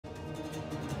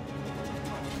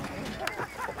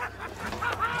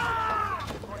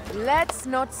Let's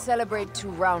not celebrate too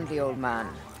roundly, old man.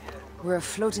 We're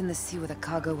afloat in the sea with a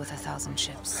cargo with 1,000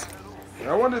 ships.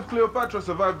 I wondered Cleopatra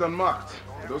survived unmarked.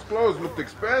 Those clothes looked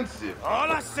expensive. All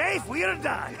are safe, we're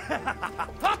done.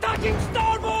 Attacking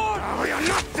starboard! Oh, you're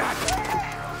not done!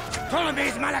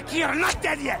 Ptolemy's Malaki are not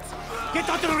dead yet! Get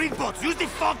onto the reed boats, use the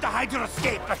fog to hide your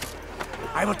escape.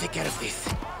 I will take care of this.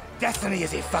 Destiny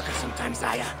is a fucker sometimes,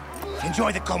 Aya.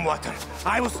 Enjoy the calm water.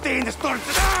 I will stay in the storm.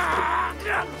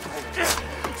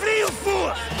 Flee, you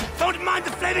fools! Don't mind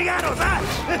the flaming arrows, huh?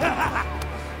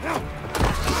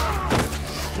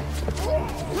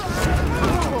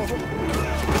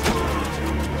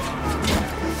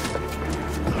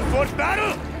 For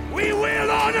battle, we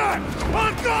will honor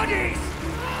our goddess!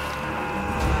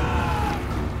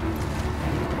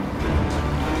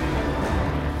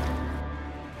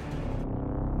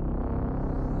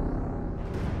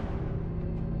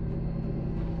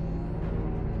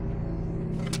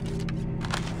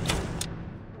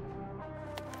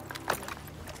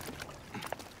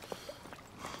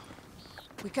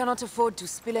 We cannot afford to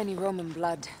spill any Roman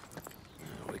blood.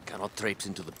 We cannot traipse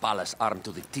into the palace armed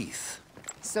to the teeth.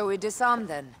 So we disarm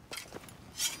then.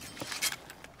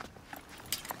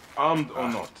 Armed or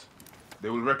not, they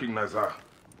will recognize her.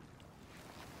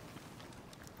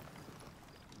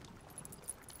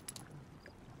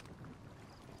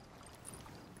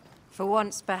 For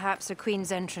once, perhaps a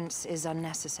queen's entrance is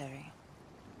unnecessary.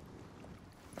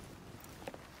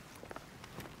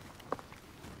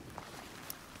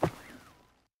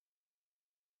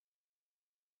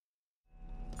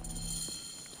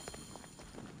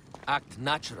 Act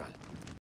natural.